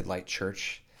 planted Light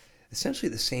Church essentially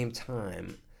at the same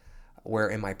time where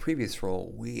in my previous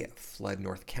role, we at Flood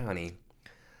North County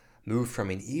moved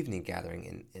from an evening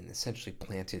gathering and essentially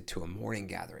planted to a morning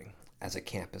gathering as a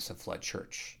campus of Flood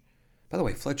Church. By the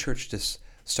way, Flood Church just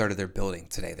started their building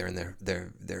today. They're in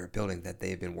their building that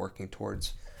they've been working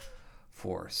towards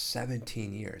for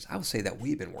 17 years. I would say that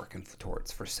we've been working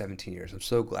towards for 17 years. I'm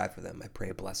so glad for them. I pray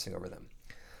a blessing over them.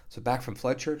 So back from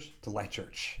Flood Church to Light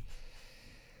Church.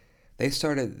 They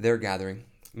started their gathering,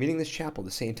 meeting this chapel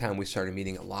the same time we started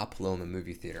meeting at La Paloma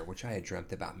Movie Theater, which I had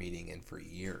dreamt about meeting in for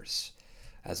years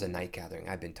as a night gathering.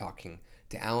 I've been talking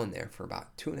to Alan there for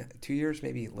about 2 years,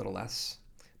 maybe a little less,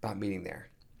 about meeting there.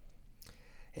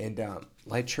 And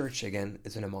Light Church, again,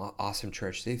 is an awesome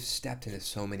church. They've stepped into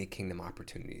so many kingdom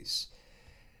opportunities.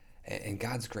 And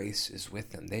God's grace is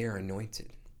with them. They are anointed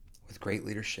with great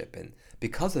leadership. And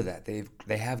because of that,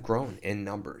 they have grown in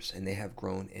numbers and they have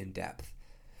grown in depth.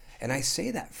 And I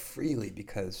say that freely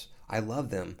because I love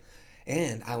them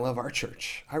and I love our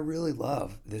church. I really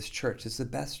love this church. It's the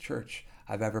best church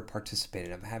I've ever participated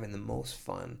in. I'm having the most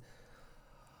fun.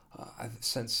 I've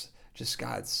sensed just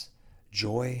God's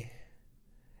joy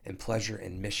and pleasure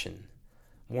and mission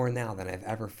more now than I've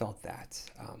ever felt that.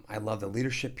 I love the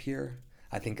leadership here.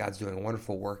 I think God's doing a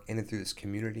wonderful work in and through this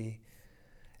community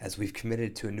as we've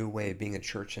committed to a new way of being a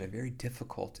church in a very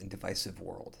difficult and divisive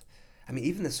world. I mean,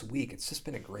 even this week, it's just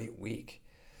been a great week.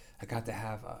 I got to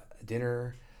have a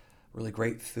dinner, really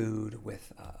great food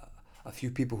with a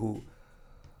few people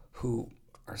who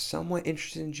are somewhat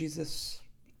interested in Jesus,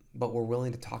 but were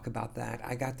willing to talk about that.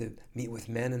 I got to meet with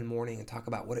men in the morning and talk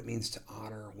about what it means to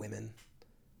honor women,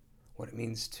 what it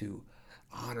means to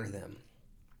honor them,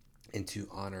 and to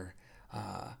honor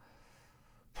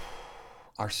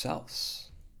ourselves.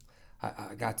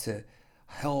 I got to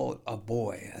hold a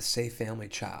boy, a safe family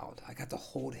child. I got to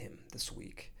hold him this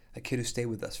week, a kid who stayed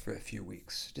with us for a few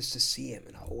weeks, just to see him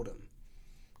and hold him.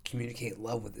 communicate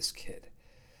love with this kid.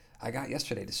 I got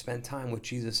yesterday to spend time with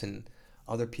Jesus and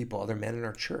other people, other men in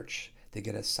our church, to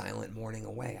get a silent morning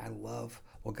away. I love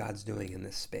what God's doing in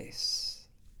this space.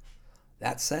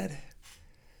 That said,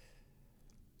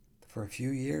 for a few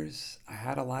years, I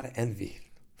had a lot of envy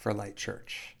for Light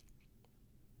Church.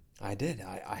 I did.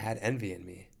 I had envy in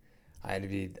me. I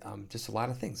envied just a lot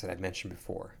of things that I've mentioned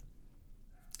before.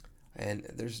 And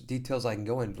there's details I can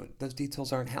go in, but those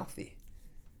details aren't healthy.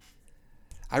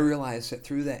 I realized that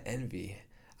through that envy,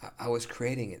 I was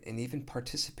creating and even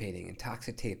participating in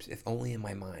toxic tapes, if only in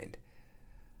my mind.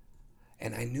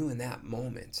 And I knew in that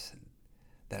moment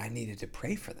that I needed to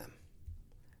pray for them.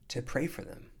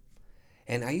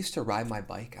 And I used to ride my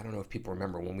bike. I don't know if people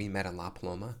remember when we met in La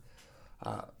Paloma.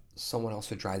 Someone else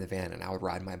would drive the van and I would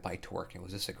ride my bike to work. It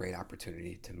was just a great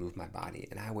opportunity to move my body.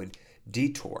 And I would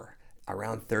detour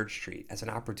around 3rd Street as an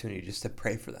opportunity just to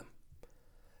pray for them.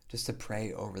 Just to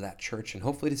pray over that church and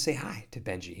hopefully to say hi to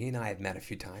Benji. He and I have met a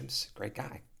few times. Great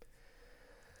guy.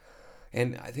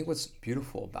 And I think what's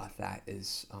beautiful about that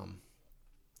is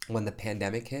when the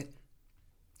pandemic hit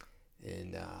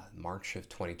in March of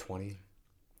 2020,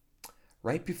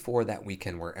 right before that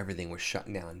weekend where everything was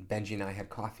shutting down, Benji and I had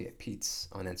coffee at Pete's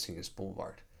on Encinitas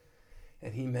Boulevard.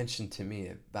 And he mentioned to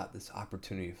me about this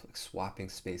opportunity of swapping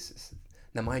spaces.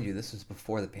 Now, mind you, this was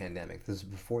before the pandemic. This was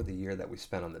before the year that we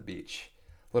spent on the beach.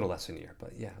 A little less than a year,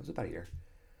 but yeah, it was about a year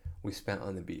we spent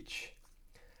on the beach.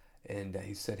 And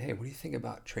he said, hey, what do you think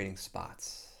about trading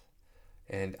spots?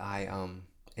 And I,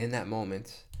 in that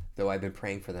moment, though I've been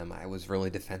praying for them, I was really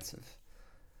defensive.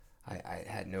 I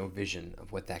had no vision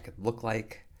of what that could look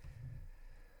like.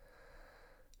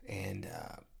 And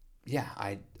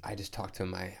I just talked to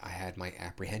him. I had my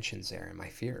apprehensions there and my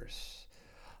fears.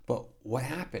 But what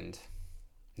happened,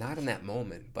 not in that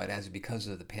moment, but because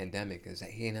of the pandemic, is that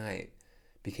he and I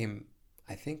became,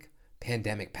 I think,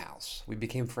 pandemic pals. We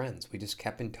became friends. We just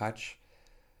kept in touch.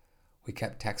 We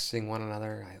kept texting one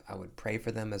another. I would pray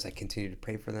for them as I continued to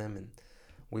pray for them, and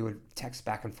we would text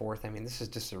back and forth. I mean, this is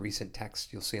just a recent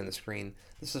text you'll see on the screen.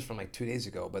 This is from like 2 days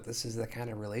ago, but this is the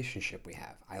kind of relationship we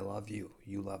have. I love you.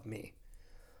 You love me.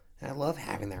 And I love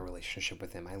having that relationship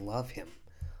with him. I love him.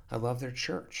 I love their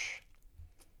church.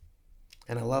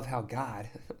 And I love how God,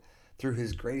 through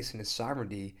his grace and his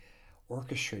sovereignty,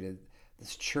 orchestrated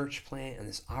this church plant and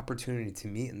this opportunity to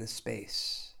meet in this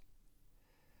space.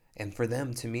 And for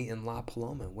them to meet in La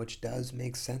Paloma, which does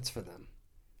make sense for them.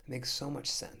 It makes so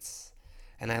much sense.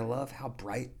 And I love how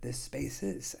bright this space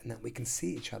is and that we can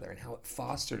see each other and how it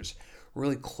fosters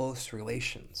really close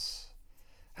relations.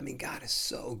 I mean, God is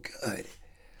so good.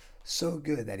 So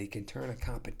good that he can turn a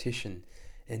competition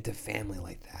into family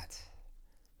like that.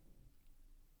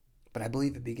 But I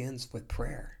believe it begins with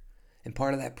prayer. And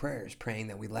part of that prayer is praying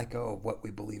that we let go of what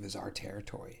we believe is our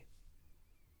territory.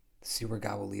 See where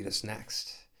God will lead us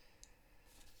next.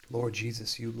 Lord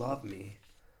Jesus, you love me.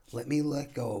 Let me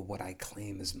let go of what I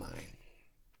claim is mine.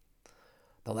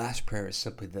 The last prayer is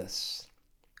simply this.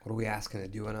 What are we asking to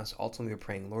do in us? Ultimately, we're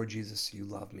praying, Lord Jesus, you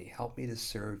love me. Help me to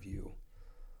serve you.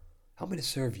 Help me to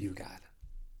serve you, God,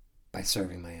 by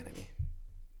serving my enemy.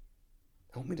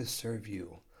 Help me to serve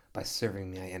you by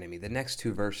serving my enemy. The next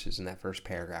 2 verses in that first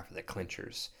paragraph are the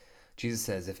clinchers. Jesus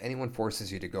says, if anyone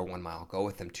forces you to go 1 mile, go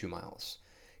with them 2 miles.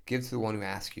 Give to the one who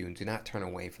asks you, and do not turn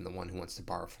away from the one who wants to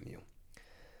borrow from you.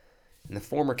 In the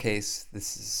former case,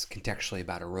 this is contextually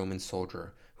about a Roman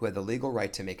soldier who had the legal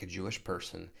right to make a Jewish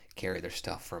person carry their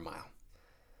stuff for 1 mile.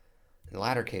 In the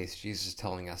latter case, Jesus is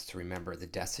telling us to remember the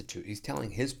destitute. He's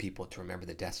telling his people to remember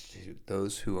the destitute,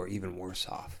 those who are even worse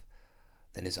off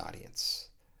than his audience.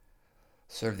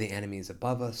 Serve the enemies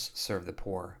above us, serve the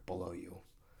poor below you,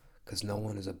 because no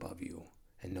one is above you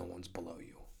and no one's below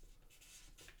you.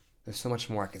 There's so much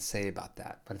more I could say about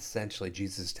that, but essentially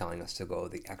Jesus is telling us to go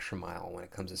the extra mile when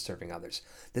it comes to serving others.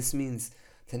 This means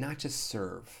to not just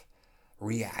serve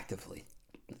reactively,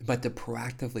 but to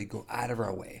proactively go out of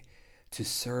our way to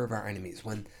serve our enemies.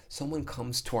 When someone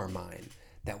comes to our mind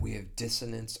that we have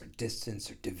dissonance or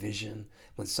distance or division,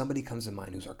 when somebody comes to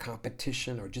mind who's our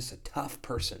competition or just a tough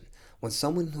person, when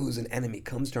someone who's an enemy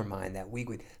comes to our mind that we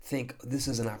would think this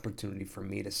is an opportunity for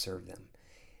me to serve them,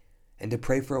 and to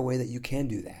pray for a way that you can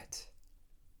do that.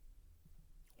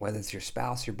 Whether it's your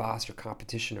spouse, your boss, your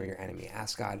competition, or your enemy,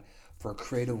 ask God for a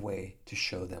creative way to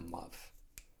show them love.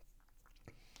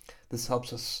 This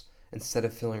helps us, instead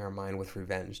of filling our mind with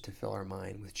revenge, to fill our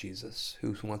mind with Jesus,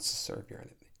 who wants to serve your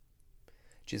enemy.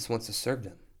 Jesus wants to serve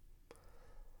them.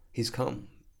 He's come.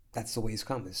 That's the way he's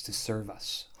come, is to serve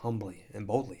us humbly and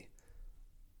boldly.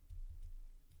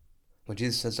 When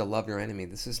Jesus says to love your enemy,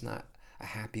 this is not a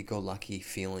happy-go-lucky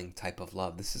feeling type of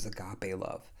love. This is agape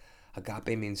love.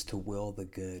 Agape means to will the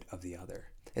good of the other.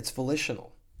 It's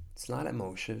volitional. It's not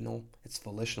emotional. It's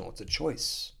volitional. It's a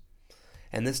choice.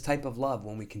 And this type of love,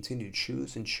 when we continue to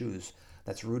choose and choose,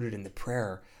 that's rooted in the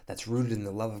prayer, that's rooted in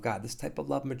the love of God, this type of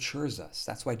love matures us.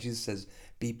 That's why Jesus says,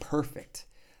 be perfect.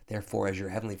 Therefore, as your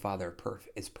heavenly Father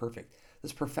is perfect.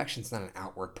 This perfection is not an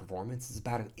outward performance. It's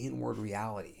about an inward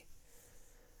reality.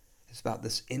 It's about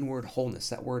this inward wholeness.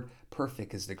 That word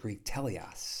perfect is the Greek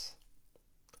teleos,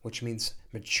 which means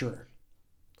mature,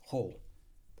 whole.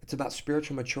 It's about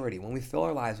spiritual maturity. When we fill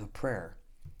our lives with prayer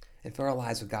and fill our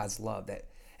lives with God's love,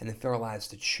 and then fill our lives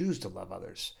to choose to love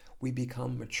others, we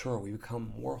become mature. We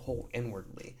become more whole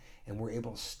inwardly, and we're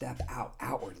able to step out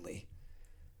outwardly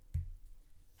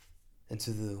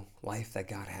into the life that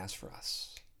God has for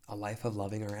us, a life of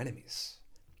loving our enemies.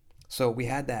 So we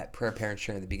had that prayer, pair, and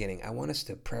share in the beginning. I want us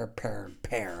to prayer, pair, and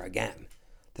pair again.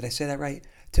 Did I say that right?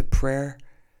 To prayer,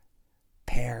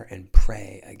 pair, and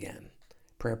pray again.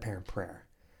 Prayer, pair, and prayer.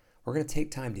 We're going to take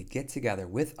time to get together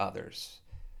with others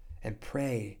and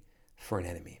pray for an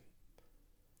enemy.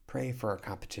 Pray for a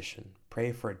competition.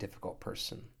 Pray for a difficult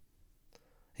person.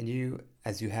 And you,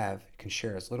 as you have, can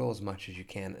share as little as much as you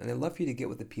can. And I'd love for you to get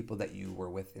with the people that you were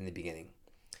with in the beginning.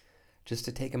 Just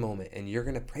to take a moment, and you're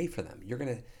going to pray for them. You're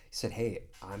going to say, hey,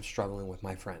 I'm struggling with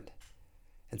my friend.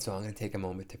 And so I'm going to take a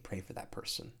moment to pray for that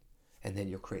person. And then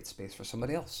you'll create space for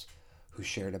somebody else who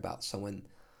shared about someone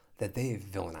that they've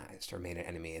villainized or made an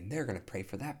enemy, and they're going to pray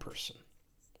for that person.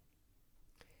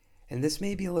 And this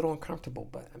may be a little uncomfortable,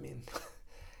 but I mean,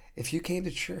 if you came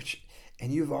to church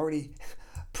and you've already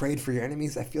prayed for your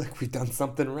enemies, I feel like we've done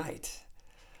something right.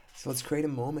 So let's create a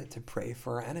moment to pray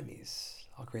for our enemies.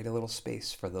 I'll create a little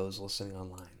space for those listening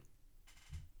online.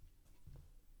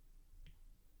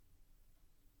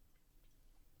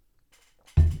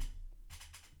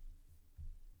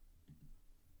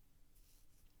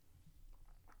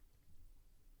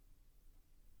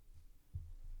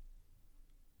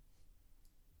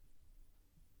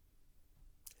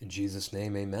 In Jesus'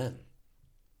 name, amen.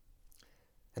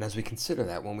 And as we consider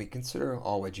that, when we consider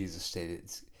all what Jesus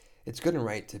stated, it's good and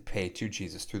right to pray to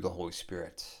Jesus through the Holy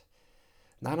Spirit.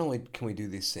 Not only can we do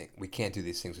these things, we can't do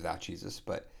these things without Jesus,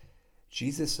 but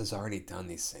Jesus has already done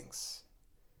these things.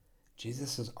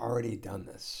 Jesus has already done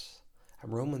this.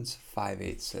 And Romans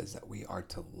 5:8 says that we are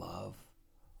to love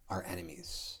our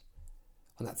enemies.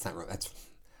 Well, that's not Romans.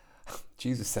 That's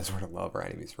Jesus says we're to love our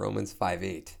enemies. Romans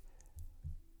 5:8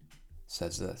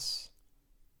 says this.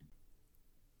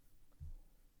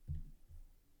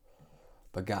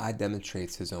 But God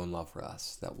demonstrates his own love for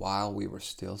us, that while we were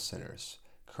still sinners,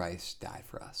 Christ died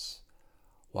for us.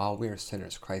 While we are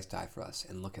sinners, Christ died for us.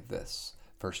 And look at this.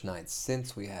 Verse 9,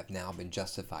 since we have now been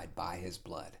justified by his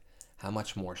blood, how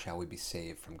much more shall we be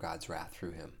saved from God's wrath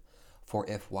through him? For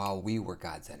if while we were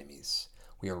God's enemies,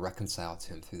 we are reconciled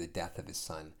to him through the death of his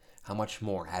Son, how much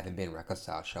more, having been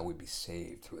reconciled, shall we be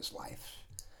saved through his life?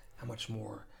 How much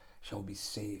more shall we be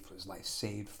saved through his life,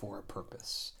 saved for a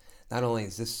purpose? Not only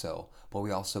is this so, but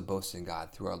we also boast in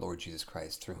God through our Lord Jesus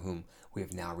Christ, through whom we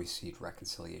have now received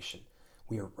reconciliation.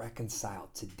 We are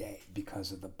reconciled today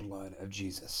because of the blood of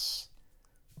Jesus.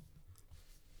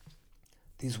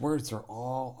 These words are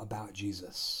all about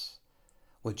Jesus,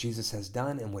 what Jesus has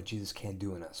done and what Jesus can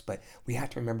do in us. But we have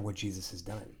to remember what Jesus has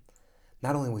done.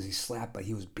 Not only was he slapped, but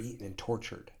he was beaten and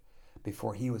tortured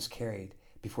before he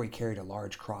carried a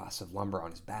large cross of lumber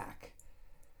on his back.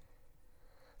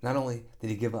 Not only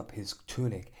did he give up his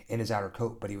tunic and his outer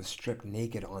coat, but he was stripped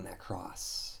naked on that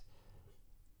cross.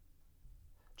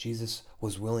 Jesus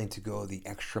was willing to go the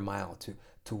extra mile,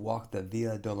 to walk the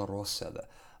Via Dolorosa,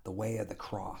 the way of the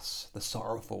cross, the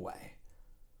sorrowful way,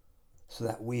 so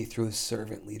that we, through his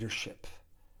servant leadership,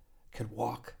 could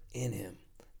walk in him,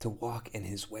 to walk in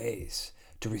his ways,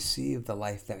 to receive the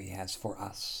life that he has for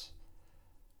us,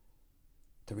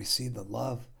 to receive the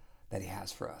love that he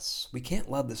has for us. We can't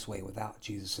love this way without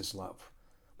Jesus' love.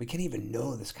 We can't even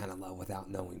know this kind of love without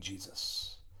knowing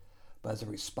Jesus. But as a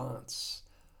response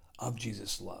of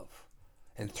Jesus' love,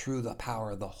 and through the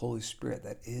power of the Holy Spirit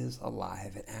that is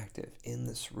alive and active in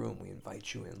this room, we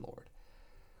invite you in, Lord.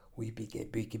 We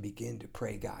can begin to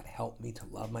pray, God, help me to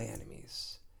love my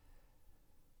enemies,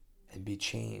 and be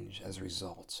changed as a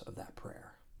result of that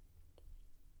prayer.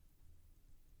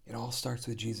 It all starts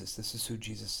with Jesus. This is who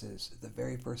Jesus is. The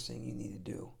very first thing you need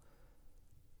to do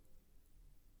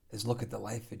is look at the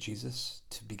life of Jesus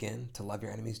to begin to love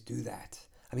your enemies. Do that.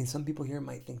 I mean, some people here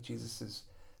might think Jesus is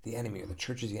the enemy or the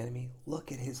church is the enemy.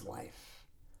 Look at his life.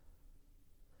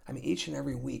 I mean, each and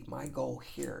every week, my goal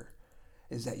here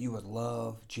is that you would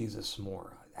love Jesus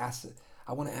more.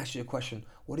 I want to ask you a question.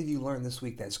 What have you learned this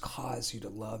week that has caused you to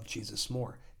love Jesus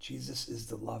more? Jesus is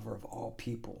the lover of all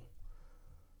people.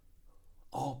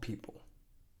 All people.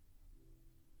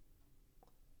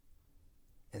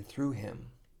 And through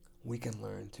him, we can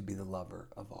learn to be the lover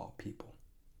of all people.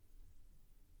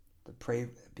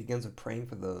 It begins with praying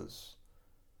for those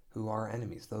who are our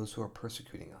enemies, those who are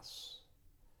persecuting us.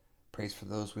 Praise for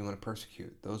those we want to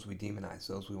persecute, those we demonize,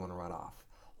 those we want to run off.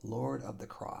 Lord of the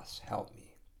cross, help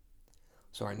me.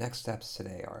 So our next steps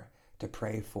today are to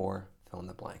pray for fill in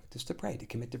the blank. Just to pray, to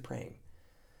commit to praying.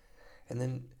 And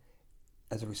then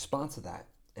as a response to that,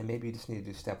 and maybe you just need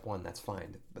to do step 1, that's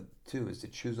fine. But 2 is to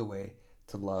choose a way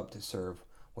to love, to serve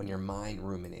when your mind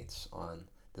ruminates on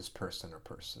this person or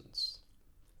persons.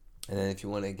 And then if you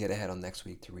want to get ahead on next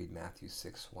week, to read Matthew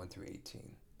 6, 1 through 18.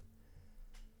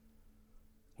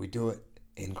 We do it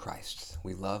in Christ.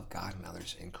 We love God and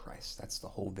others in Christ. That's the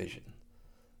whole vision.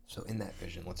 So in that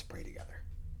vision, let's pray together.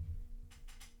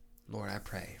 Lord, I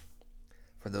pray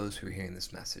for those who are hearing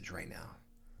this message right now,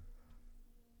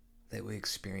 that we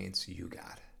experience you,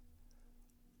 God,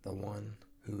 the one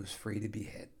who is free to be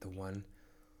hit, the one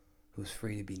who is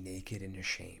free to be naked and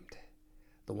ashamed,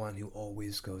 the one who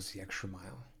always goes the extra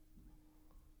mile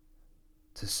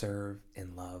to serve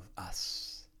and love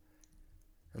us.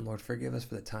 And Lord, forgive us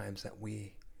for the times that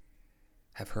we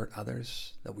have hurt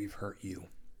others, that we've hurt you.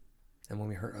 And when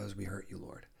we hurt others, we hurt you,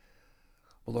 Lord.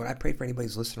 Well, Lord, I pray for anybody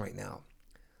who's listening right now,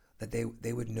 that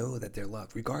they would know that they're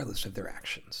loved, regardless of their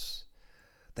actions.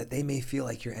 That they may feel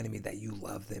like your enemy, that you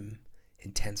love them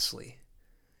intensely,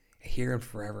 here and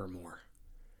forevermore.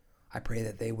 I pray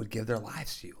that they would give their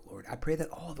lives to you, Lord. I pray that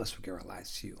all of us would give our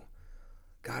lives to you.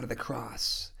 God of the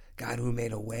cross, God who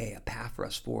made a way, a path for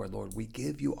us forward, Lord, we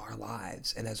give you our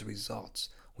lives, and as a result,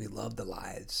 we love the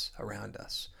lives around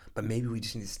us. But maybe we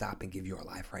just need to stop and give you our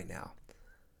life right now.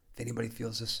 If anybody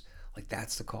feels this, like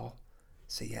that's the call,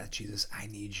 say, yeah, Jesus, I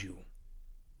need you.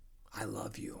 I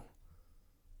love you.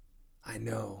 I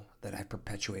know that I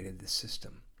perpetuated this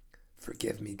system.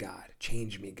 Forgive me, God.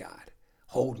 Change me, God.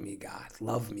 Hold me, God.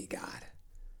 Love me, God.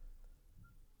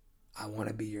 I want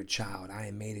to be your child. I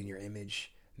am made in your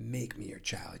image. Make me your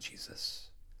child, Jesus.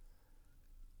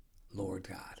 Lord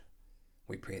God,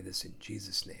 we pray this in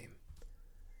Jesus' name.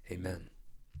 Amen.